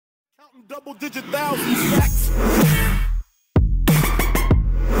Counting double-digit thousand stacks.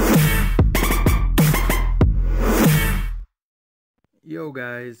 Yo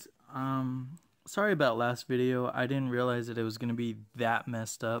guys, sorry about last video. I didn't realize that it was gonna be that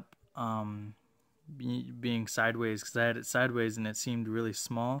messed up, being sideways, because I had it sideways and it seemed really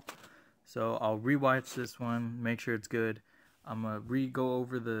small. So I'll rewatch this one, make sure it's good. I'm gonna go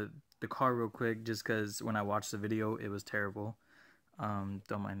over the car real quick, just because when I watched the video it was terrible.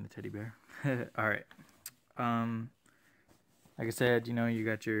 Don't mind the teddy bear. All right. Like I said, you know, you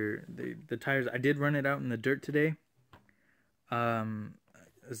got the tires. I did run it out in the dirt today.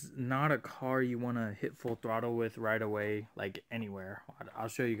 It's not a car you want to hit full throttle with right away, like anywhere. I'll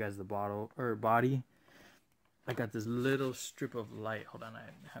show you guys the body. I got this little strip of light. Hold on,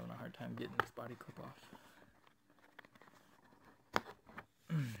 I'm having a hard time getting this body clip off.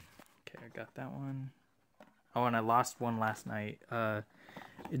 Okay, I got that one. Oh, and I lost one last night.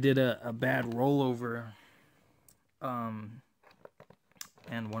 It did a bad rollover. And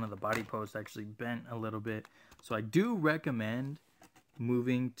one of the body posts actually bent a little bit. So I do recommend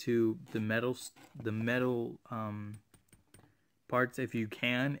moving to the metal parts if you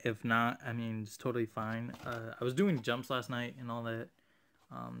can. If not, I mean, it's totally fine. I was doing jumps last night and all that,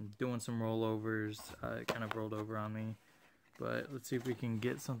 doing some rollovers. It kind of rolled over on me, but let's see if we can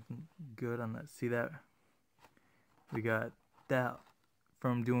get something good on that. See that? We got that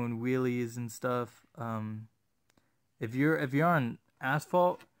from doing wheelies and stuff. If you're on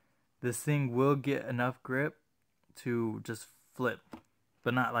asphalt, this thing will get enough grip to just flip,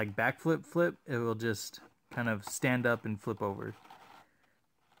 but not like backflip flip. It will just kind of stand up and flip over.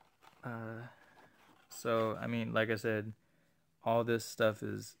 So I mean, like I said, all this stuff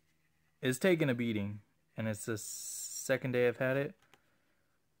is taking a beating, and it's the second day I've had it.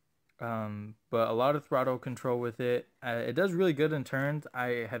 But a lot of throttle control with it. It does really good in turns.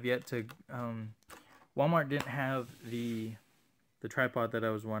 I have yet to Walmart didn't have the tripod that I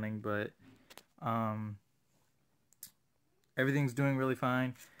was wanting, but everything's doing really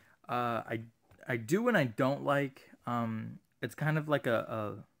fine. I do and I don't like, it's kind of like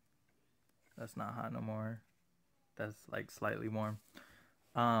that's not hot no more. That's like slightly warm.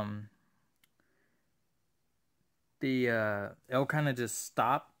 It'll kind of just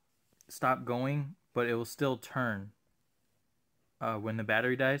stop going, but it will still turn when the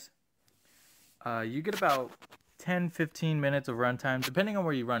battery dies. You get about 10-15 minutes of runtime, depending on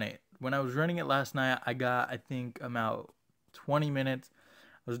where you run it. When I was running it last night, I got, I think, about 20 minutes.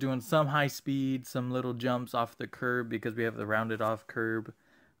 I was doing some high speed, some little jumps off the curb because we have the rounded off curb,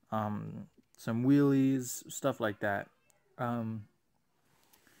 some wheelies, stuff like that. The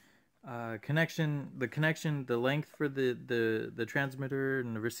length for the transmitter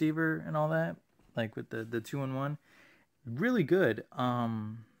and the receiver and all that, like with the 2-in-1, really good.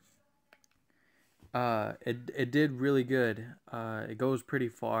 It did really good. It goes pretty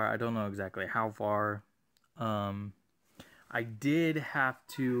far. I don't know exactly how far. I did have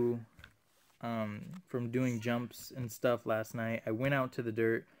to, from doing jumps and stuff last night, I went out to the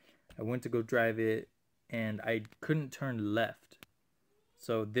dirt. I went to go drive it, and I couldn't turn left.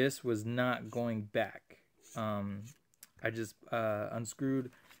 So this was not going back. I just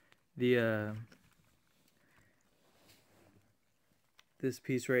unscrewed the this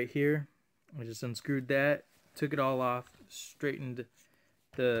piece right here. I just unscrewed that, took it all off, straightened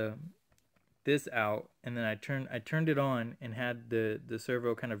this out, and then I turned it on and had the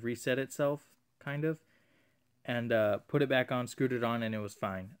servo kind of reset itself, kind of, and put it back on, screwed it on, and it was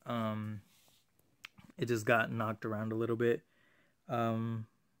fine. It just got knocked around a little bit. I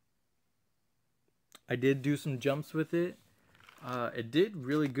did do some jumps with it. It did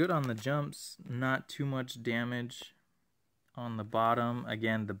really good on the jumps, not too much damage on the bottom.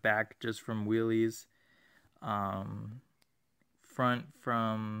 Again, the back just from wheelies, front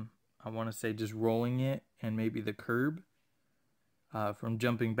from, I want to say, just rolling it, and maybe the curb, from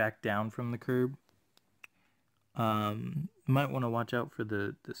jumping back down from the curb. Might want to watch out for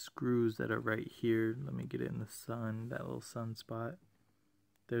the screws that are right here. Let me get it in the sun, that little sun spot.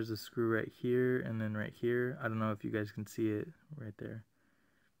 There's a screw right here, and then right here. I don't know if you guys can see it right there.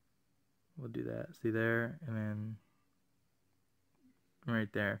 We'll do that. See there, and then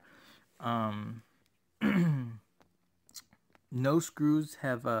right there. No screws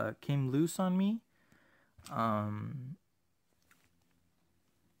have came loose on me.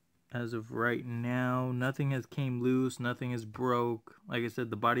 As of right now, nothing has came loose, nothing is broke. Like I said,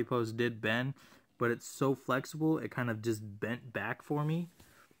 the body post did bend, but it's so flexible, it kind of just bent back for me.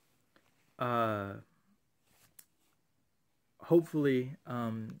 Hopefully,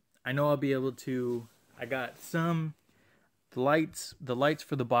 I know I'll be able to, I got some the lights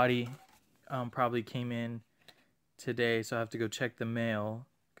for the body probably came in today, so I have to go check the mail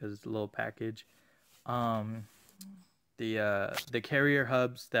because it's a little package. The carrier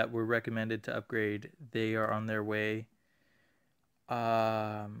hubs that were recommended to upgrade, they are on their way.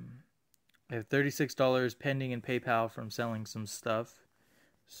 I have $36 pending in PayPal from selling some stuff.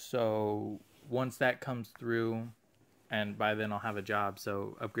 So once that comes through, and by then I'll have a job,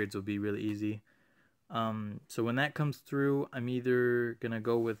 so upgrades will be really easy. So when that comes through, I'm either gonna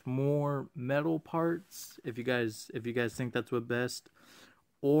go with more metal parts, if you guys think that's what best,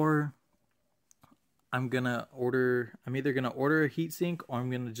 or I'm either gonna order a heatsink, or I'm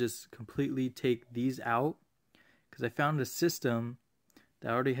gonna just completely take these out, because I found a system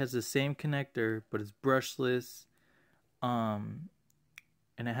that already has the same connector, but it's brushless, and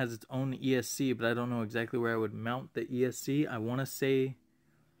it has its own ESC, but I don't know exactly where I would mount the ESC. I want to say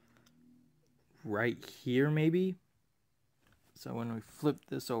right here maybe. So when we flip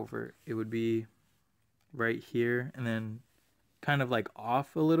this over, it would be right here, and then kind of like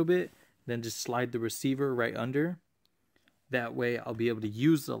off a little bit, then just slide the receiver right under. That way I'll be able to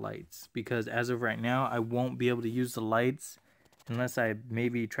use the lights, because as of right now I won't be able to use the lights unless I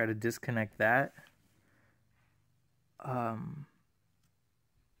maybe try to disconnect that.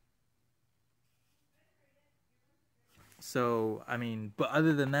 So I mean, but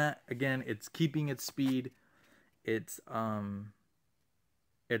other than that, again, it's keeping its speed. It's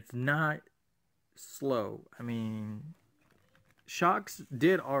not slow. I mean, shocks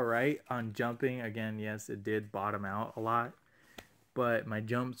did all right on jumping. Again, yes, it did bottom out a lot, but my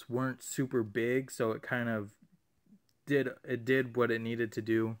jumps weren't super big, so it kind of did what it needed to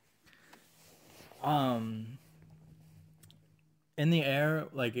do. In the air,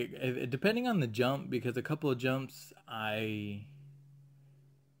 like depending on the jump, because a couple of jumps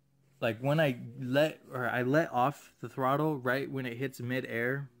when I let off the throttle right when it hits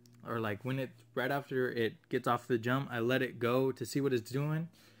mid-air, or like when it right after it gets off the jump, I let it go to see what it's doing.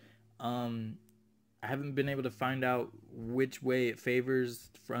 I haven't been able to find out which way it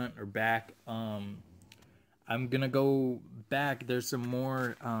favors, front or back. I'm gonna go back. There's some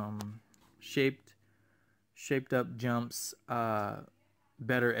more shaped up jumps,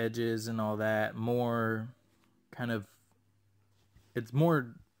 better edges and all that. More kind of, it's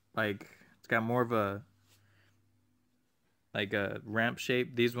more like, it's got more of a ramp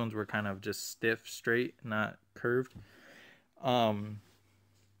shape. These ones were kind of just stiff, straight, not curved. But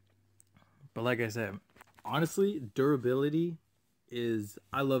like I said, honestly, durability is,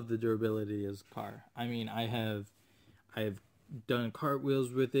 I love the durability of this car. I mean, I've done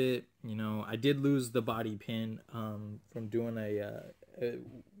cartwheels with it. You know, I did lose the body pin from doing a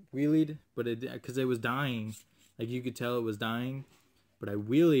wheelied, but because it was dying, like you could tell it was dying. But I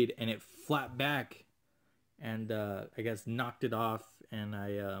wheelied and it flapped back, and I guess knocked it off, and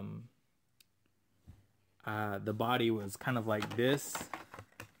the body was kind of like this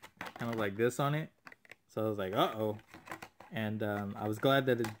on it. So I was like, uh-oh. And I was glad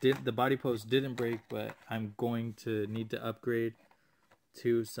that the body post didn't break, but I'm going to need to upgrade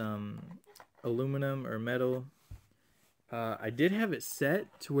to some aluminum or metal. I did have it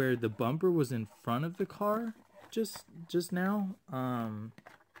set to where the bumper was in front of the car just now. Don't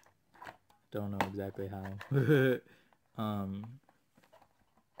know exactly how.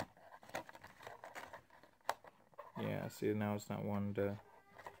 Yeah, see, now it's not wanting to.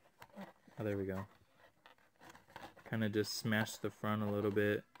 Oh, there we go. Kind of just smash the front a little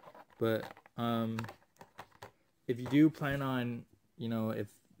bit. But if you do plan on, you know, if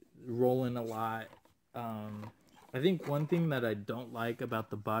rolling a lot, I think one thing that I don't like about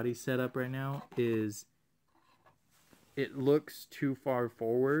the body setup right now is it looks too far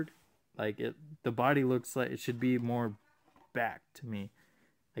forward. Like the body looks like it should be more back to me.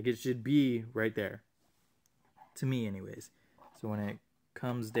 Like it should be right there. To me anyways. So when it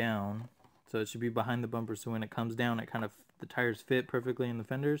comes down, so it should be behind the bumper, so when it comes down, it kind of, the tires fit perfectly in the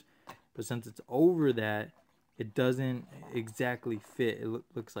fenders. But since it's over that, it doesn't exactly fit. It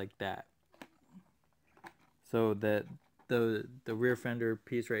looks like that. So that the rear fender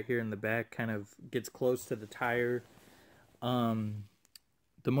piece right here in the back kind of gets close to the tire.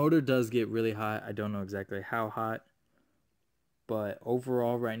 The motor does get really hot. I don't know exactly how hot, but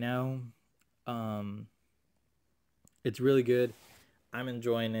overall right now, it's really good. I'm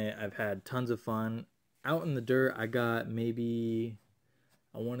enjoying it. I've had tons of fun. Out in the dirt, I got maybe,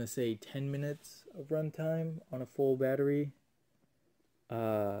 I want to say 10 minutes of runtime on a full battery.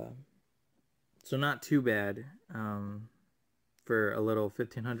 So not too bad for a little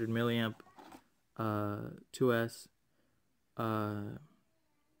 1500 milliamp 2S.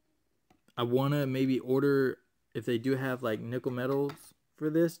 I want to maybe order if they do have like nickel metals for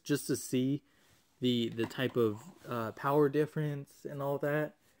this, just to see the type of power difference and all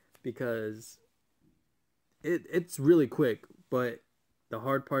that, because it's really quick. But the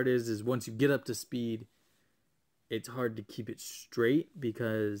hard part is once you get up to speed, it's hard to keep it straight,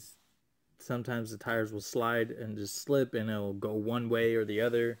 because sometimes the tires will slide and just slip and it'll go one way or the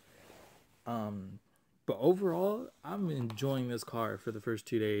other. But overall, I'm enjoying this car for the first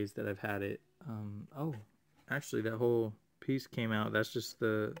 2 days that I've had it. Oh, actually, that whole piece came out. That's just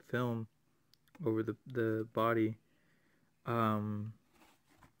the film over the body.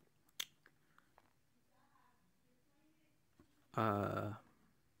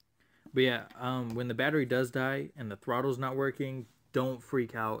 But yeah, when the battery does die and the throttle's not working, don't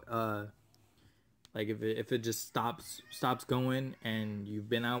freak out. Like if it just stops going and you've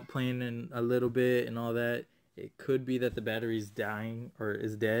been out playing in a little bit and all that, it could be that the battery's dying or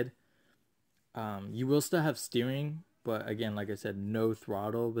is dead. You will still have steering, but again, like I said, no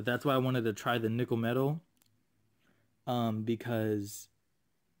throttle. But that's why I wanted to try the nickel metal, because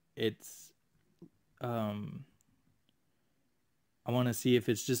it's I want to see if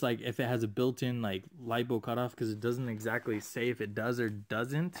it's just like if it has a built-in like LiPo cutoff, because it doesn't exactly say if it does or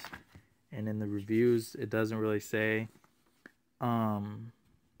doesn't, and in the reviews it doesn't really say.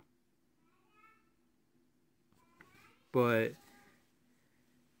 But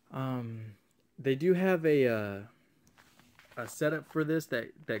they do have a setup for this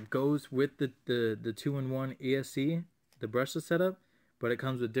that goes with the 2-in-1 ESC, the brushless setup, but it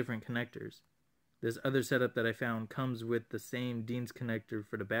comes with different connectors. This other setup that I found comes with the same Dean's connector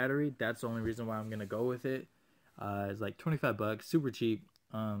for the battery. That's the only reason why I'm gonna go with it. It's like 25 bucks, super cheap.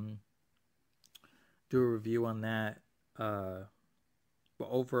 Do a review on that. But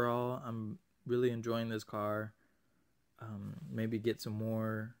overall, I'm really enjoying this car. Maybe get some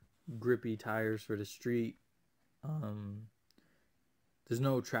more grippy tires for the street. There's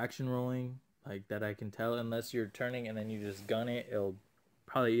no traction rolling like that I can tell, unless you're turning and then you just gun it. It'll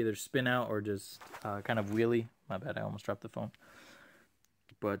probably either spin out or just kind of wheelie. My bad, I almost dropped the phone.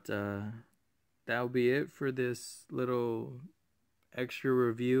 But that'll be it for this little extra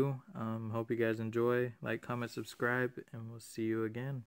review. Hope you guys enjoy. Like, comment, subscribe, and we'll see you again.